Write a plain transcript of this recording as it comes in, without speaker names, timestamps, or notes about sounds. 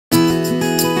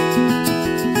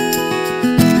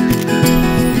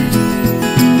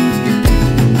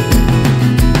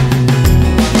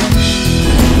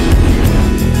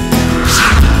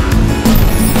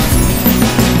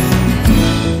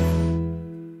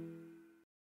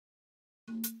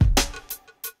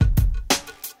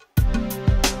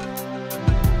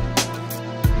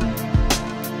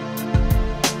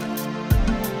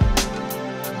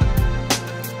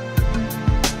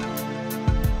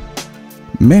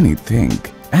Many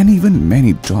think and even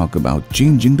many talk about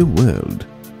changing the world.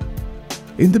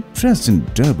 In the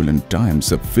present turbulent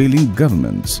times of failing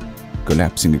governments,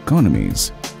 collapsing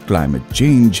economies, climate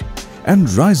change, and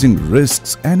rising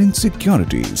risks and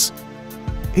insecurities,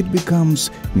 it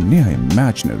becomes near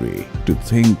imaginary to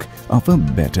think of a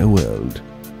better world.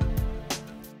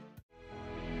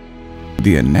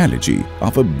 The analogy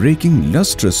of a breaking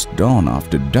lustrous dawn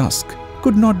after dusk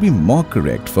could not be more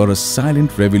correct for a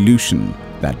silent revolution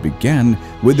that began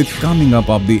with the coming up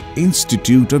of the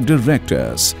Institute of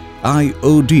Directors,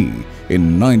 IOD,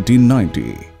 in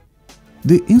 1990.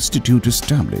 The institute,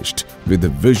 established with the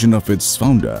vision of its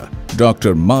founder,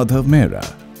 Dr. Madhav Mehra,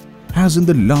 has in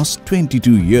the last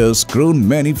 22 years grown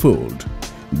manifold,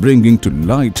 bringing to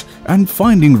light and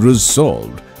finding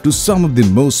resolve to some of the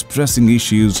most pressing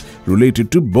issues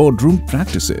related to boardroom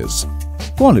practices,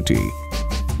 quality,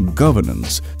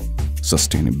 governance,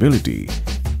 sustainability,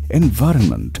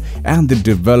 environment, and the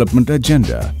development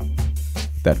agenda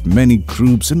that many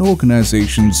groups and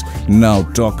organizations now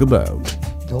talk about.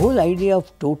 The whole idea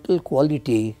of total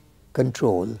quality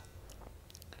control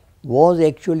was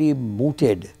actually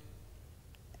mooted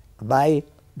by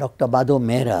Dr. Madhav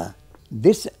Mehra.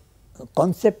 This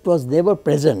concept was never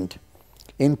present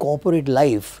in corporate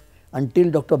life until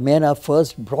Dr. Mehra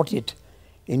first brought it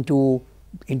into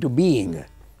being.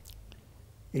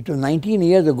 It was 19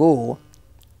 years ago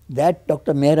that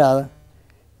Dr. Mehra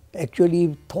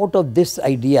actually thought of this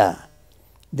idea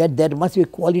that there must be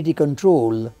quality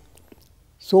control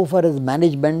so far as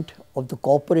management of the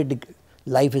corporate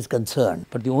life is concerned.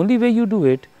 But the only way you do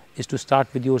it is to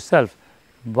start with yourself.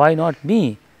 Why not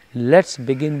me? Let's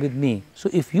begin with me. So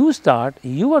if you start,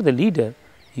 you are the leader.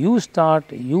 You start,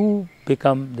 you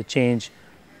become the change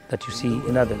that you see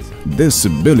in others. This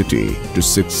ability to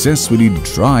successfully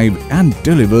drive and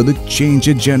deliver the change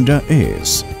agenda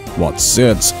is what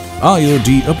sets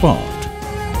IOD apart.